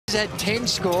had 10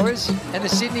 scorers and the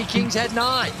Sydney Kings had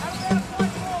 9.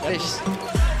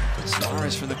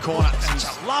 Suarez from the corner. Such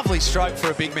a lovely stroke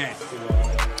for a big man.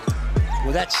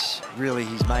 Well, that's really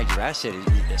his major asset,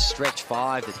 a stretch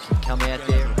 5 that can come out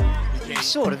there. He's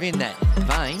sort of in that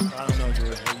vein. I don't know,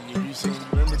 Drew. Have you seen,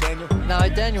 remember Daniel? No,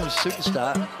 Daniel's a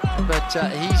superstar, but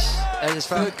he's, as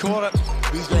far Third quarter.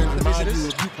 These games remind you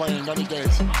of you playing in other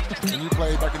days. When you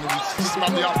played back in the week. This is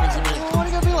about the offensive end. Why are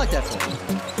you going to be like that for?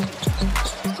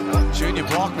 Junior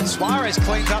block, but Suarez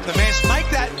cleans up the mess. Make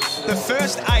that the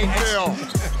first 8. Hell.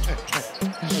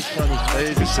 He's a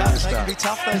superstar. They can be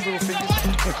tough, those little fingers.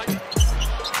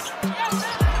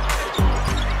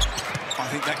 I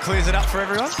think that clears it up for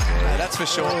everyone. Yeah, that's for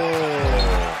sure.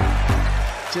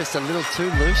 Just a little too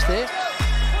loose there.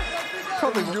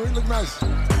 Probably doing look nice.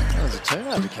 That was a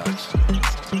turnover, coach.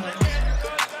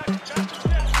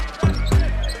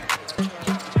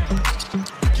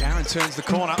 Karen turns the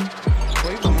corner.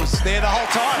 Cleveland was there the whole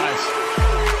time. Nice.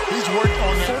 He's worked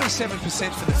on that.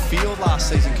 47% for the field last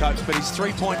season, coach, but his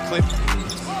three-point clip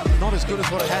not as good as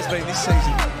what it has been this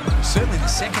season. Certainly in the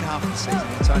second half of the season,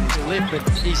 Tony's Clip, but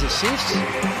his assists,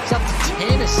 it's up to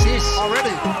 10 assists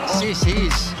already. Assists, he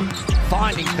is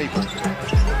finding people.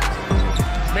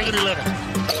 Make it 11.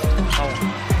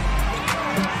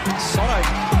 Sotto.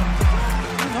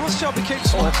 Nice job to keep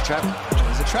Oh, that's a trap.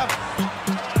 There's a trap.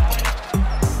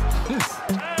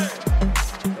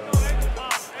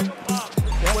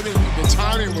 The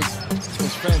timing was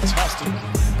fantastic.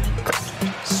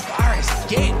 Suarez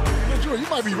again. Drew, you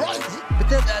might be right. But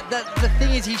the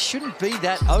thing is, he shouldn't be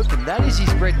that open. That is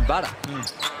his bread and butter.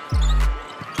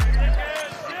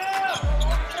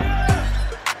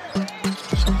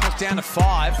 Down to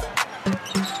 5.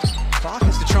 Clark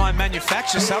has to try and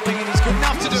manufacture something, and he's good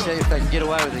enough to do See it. if they can get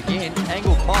away with it again.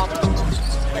 Angle pop.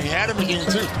 He had him again,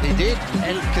 too. He did,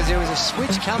 and because there was a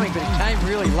switch coming, but it came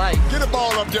really late. Get a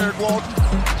ball up, Derek Walton.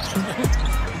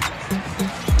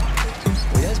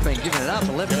 Well, he has been giving it up.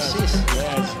 11 assists.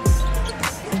 Yes.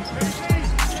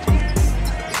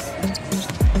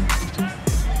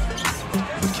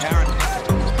 Karen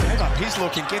gave up his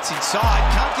look and gets inside.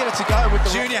 Can't get it to go with the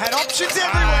Junior. Had options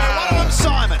everywhere. One of them,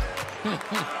 Simon.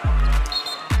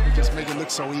 They just make it look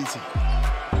so easy.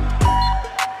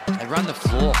 They run the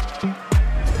floor.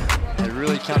 They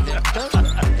really come down.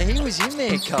 He was in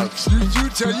there, coach. You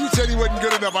said he wasn't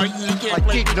good enough. You can't I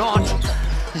play. did not.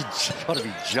 You've got to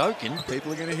be joking.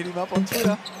 People are going to hit him up on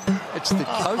Twitter. It's the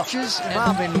coaches and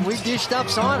up, and we dished up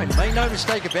Simon. Make no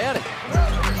mistake about it.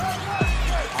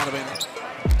 Might have been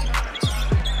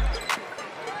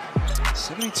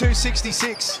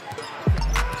 72-66.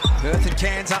 Perth and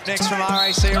Cairns up next from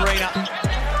RAC Arena.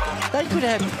 They could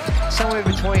have somewhere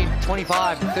between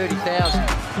 25 and 30,000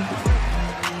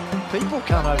 people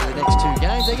come over the next 2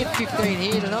 games. They get 15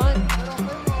 here tonight.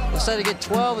 Let's say they get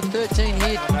 12 and 13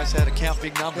 here. He knows how to count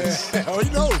big numbers. Oh, he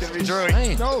knows. Drew.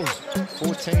 He knows.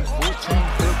 14, 13,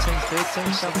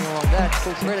 something like that.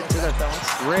 Full credit to the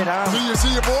Red Army.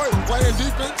 See your boy playing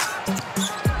defense.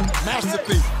 Master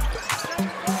thief.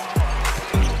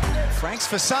 Franks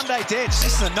for Sunday Dedge.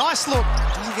 This is a nice look.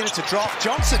 Doesn't get it to drop.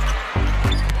 Johnson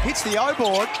hits the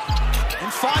O-board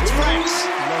and finds Franks. He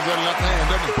loves that left hand,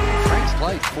 doesn't he? Frank's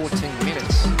played 14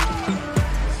 minutes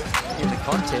in the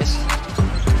contest.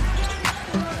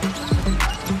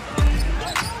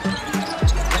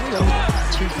 Only got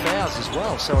 2 fouls as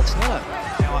well, so it's not.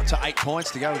 Now up to 8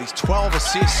 points to go with his 12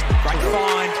 assists. Great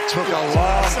find. Took a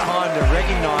long time to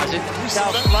recognise it. We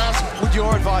saw that last. Would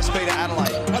your advice be to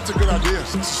Adelaide? That's a good idea.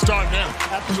 Start now.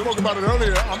 After we spoke about it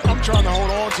earlier, I'm trying to hold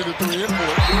on to the 3 and 4.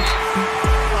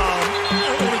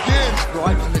 And again,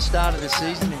 Right from the start of the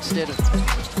season instead of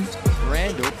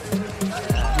Randall.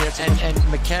 And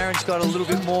McCarron's got a little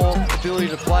bit more ability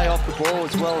to play off the ball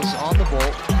as well as on the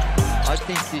ball. I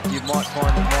think that you might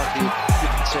find it might be a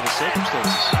different set of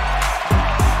circumstances.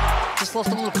 Just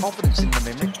lost a little confidence in the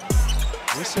memory.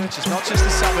 Research is not just a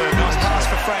suburb. Nice pass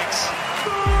for Franks.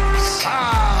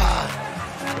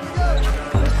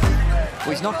 Well,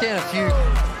 he's knocked down a few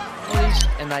volleys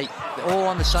and they're all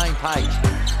on the same page.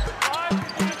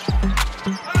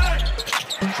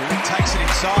 Junior takes it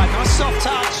inside. Nice soft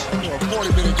touch. a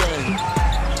 40-minute game.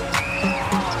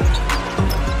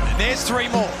 And there's 3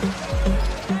 more.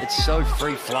 It's so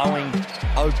free-flowing,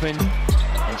 open,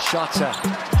 and shots are,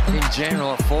 in general,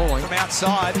 are falling. From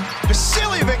outside,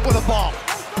 Vasiljevic with a bomb.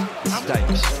 This is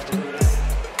dangerous.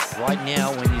 Right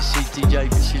now, when you see DJ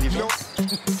Vasiljevic,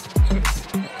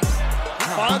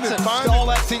 Stole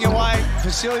that thing away.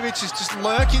 Vasiljevic is just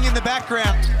lurking in the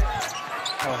background.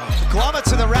 Glover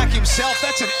to the rack himself.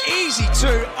 That's an easy 2.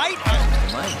 8.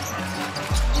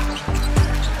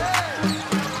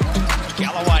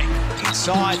 Galloway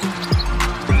inside.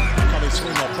 How they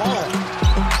swing that ball.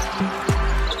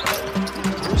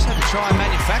 Bruce had to try and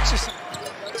manufacture some.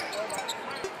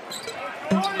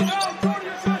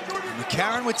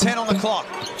 McCarron with 10 on the clock.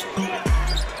 A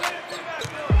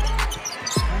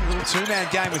little two-man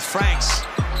game with Franks.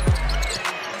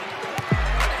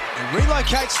 He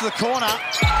relocates to the corner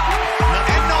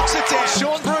and knocks it down.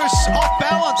 Sean Bruce off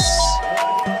balance.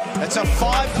 That's a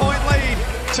 5-point lead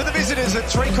to the visitors at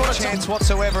three-quarter chance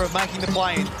whatsoever of making the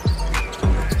play-in.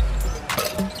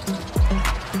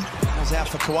 Ball's out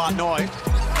for Kawhi.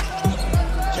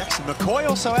 Jackson McCoy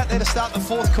also out there to start the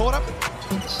fourth quarter.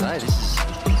 So this is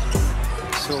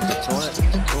sort of the tournament.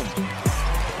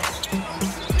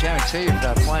 Guarantee if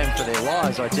they're playing for their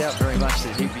lives, I doubt very much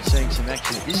that he'd be seeing some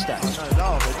action at this stage. I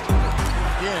know, but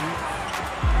again,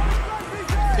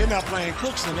 they're not playing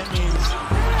Crookston. That means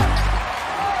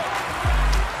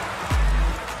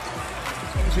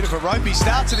a bit of a ropey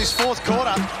start to this fourth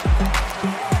quarter.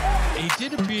 He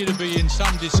did appear to be in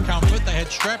some discomfort. They had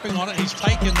strapping on it. He's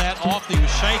taken that off. He was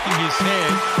shaking his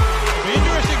head. It'll be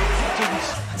interesting.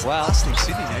 Well, lasting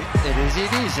Sydney, Nate. It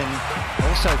is, and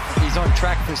also he's on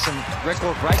track for some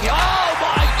record breaking. Oh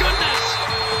my goodness!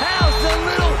 How's the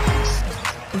little?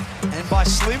 And by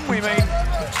slim we mean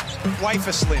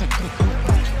wafer slim.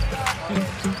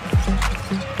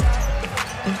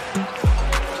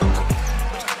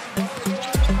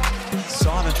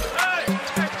 Simon.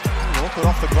 Walk it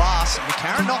off the glass.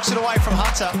 McCarron knocks it away from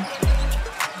Hunter.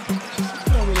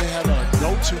 they don't really have a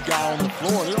go-to guy on the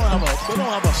floor. They don't have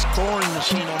a scoring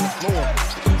machine on the floor.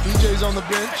 DJ's on the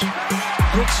bench.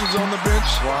 Brooks is on the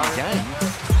bench. Game.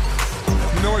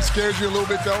 You know what scares you a little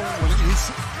bit though?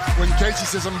 When Casey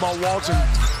says something about Walton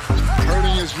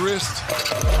hurting his wrist.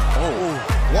 Oh,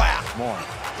 wow. More.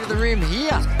 To the rim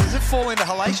here. Does it fall into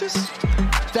hellacious?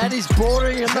 That is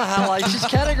bordering in the hellacious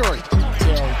category.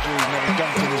 So Drew's never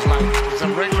dunked in his life. It's a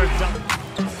regular dunk.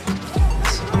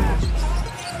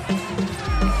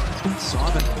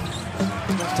 Simon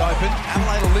left open.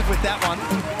 Adelaide will live with that one.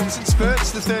 It's in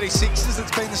spurts, the 36ers.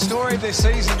 It's been the story of their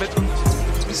season, but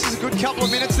this is a good couple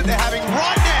of minutes that they're having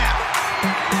right now.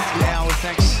 Now, with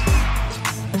thanks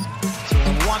to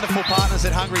our wonderful partners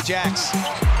at Hungry Jack's.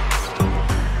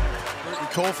 We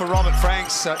call for Robert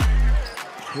Franks, so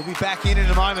he'll be back in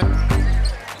a moment.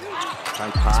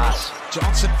 Great pass.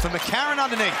 Johnson for McCarron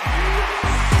underneath.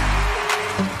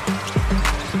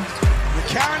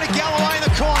 McCarron to Galloway in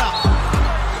the corner.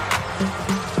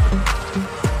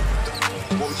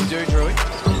 What would you do, Drewy?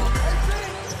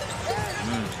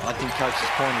 I think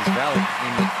Coach's point is valid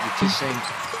in that you've just seen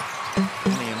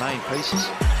one of your main pieces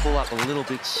pull up a little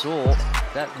bit sore.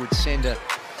 That would send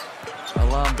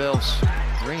alarm bells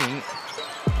ringing.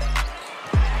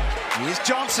 Here's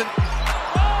Johnson.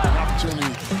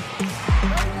 Opportunity.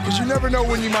 Because you never know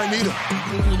when you might need him.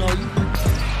 You know,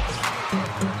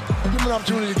 give him an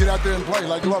opportunity to get out there and play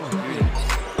like Glover.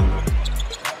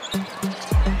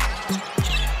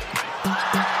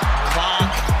 Clark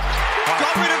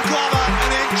got rid of Glover and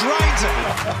then drains it.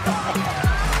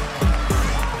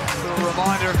 A little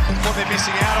reminder of what they're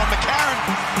missing out on. McCarron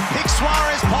picks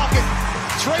Suarez pocket.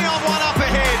 3-on-1 up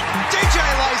ahead. DJ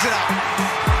lays it up.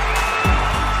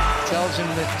 Tells him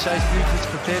that Chase Buford's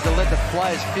prepared to let the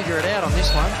players figure it out on this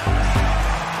one.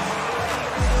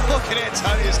 Look at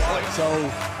Antonius Cleveland. So,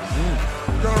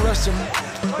 we're going to rest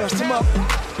him up.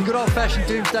 Good old-fashioned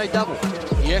doomsday double.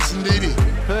 Yes, indeedy.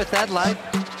 Perth, Adelaide.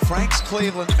 Franks,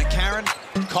 Cleveland, McCarron,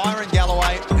 Kyron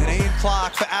Galloway, and Ian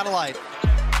Clark for Adelaide.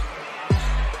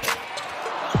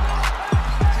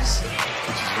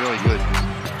 Which is really good.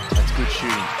 That's good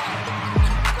shooting.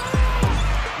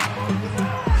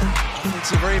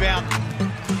 Offensive rebound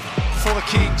for the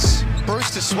Kings.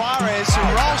 Bruce to Suarez, who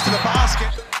rolls to the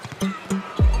basket.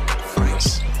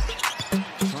 Franks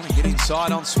trying to get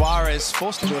inside on Suarez,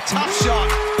 forced to do a tough shot.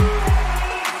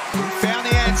 Found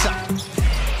the answer.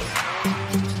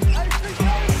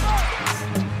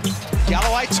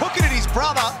 Galloway took it at his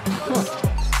brother.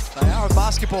 They are a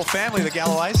basketball family, the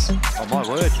Galloways. Oh, my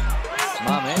word.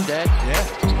 Mum and Dad. Yeah.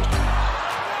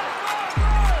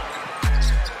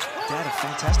 Dad, a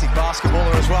fantastic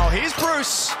basketballer as well. Here's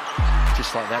Bruce.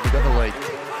 Just like that, we got the lead.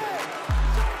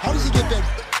 How does he get that?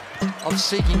 Of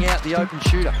seeking out the open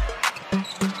shooter.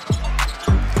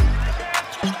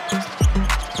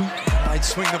 They'd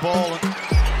swing the ball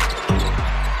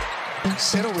and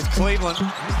settle with Cleveland.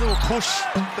 His little push.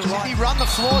 He run the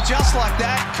floor just like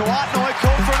that. Kawhi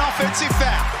called for an offensive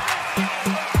foul.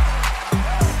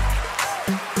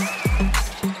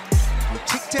 We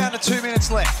tick down to 2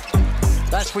 minutes left.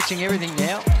 They're switching everything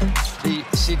now, the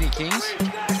Sydney Kings.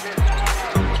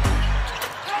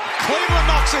 Cleveland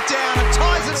knocks it down and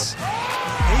ties it.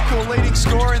 equal leading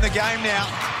scorer in the game now.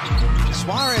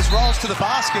 Suarez rolls to the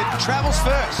basket, travels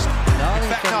first. In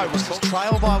fact, no, was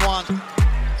trailed by one.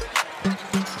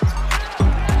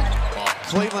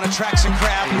 Cleveland attracts a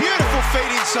crowd. Beautiful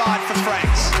feed inside for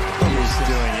Franks. He's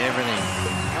doing everything.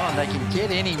 Oh, they can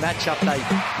get any matchup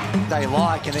they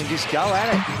like and then just go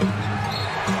at it.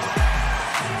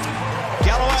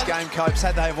 Galloway's game, Copes,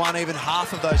 had they won even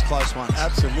half of those close ones.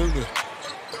 Absolutely.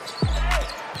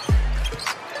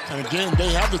 And again, they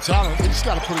have the talent. They just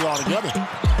got to put it all together.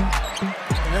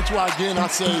 And that's why, again, I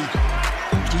say,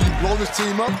 do you blow this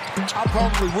team up? I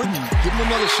probably wouldn't. Give them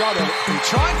another shot at it. And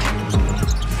try and...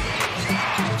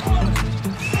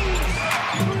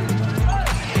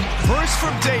 Bruce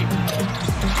from deep.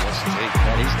 That's deep.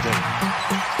 That is deep.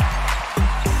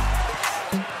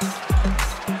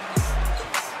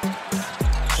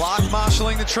 Clark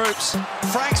marshalling the troops.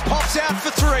 Franks pops out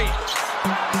for three.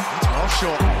 That's well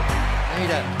short. Need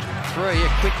a three, a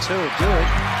quick two would do it.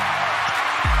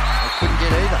 They couldn't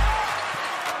get either.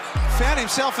 Found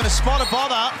himself in a spot of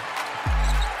bother.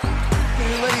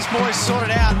 He'll let his boys sort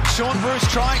it out. Sean Bruce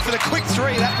trying for the quick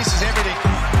three. That misses everything.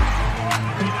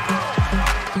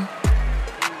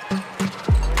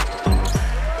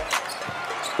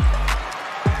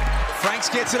 Franks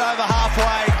gets it over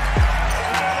halfway.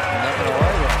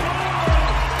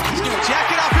 He's going to jack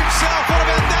it up himself. What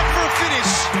about that for a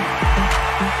finish?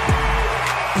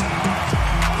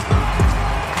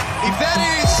 If that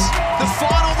is the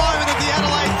final moment of the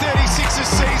Adelaide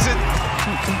 36ers season,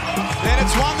 then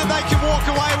it's one that they can walk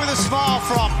away with a smile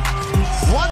from.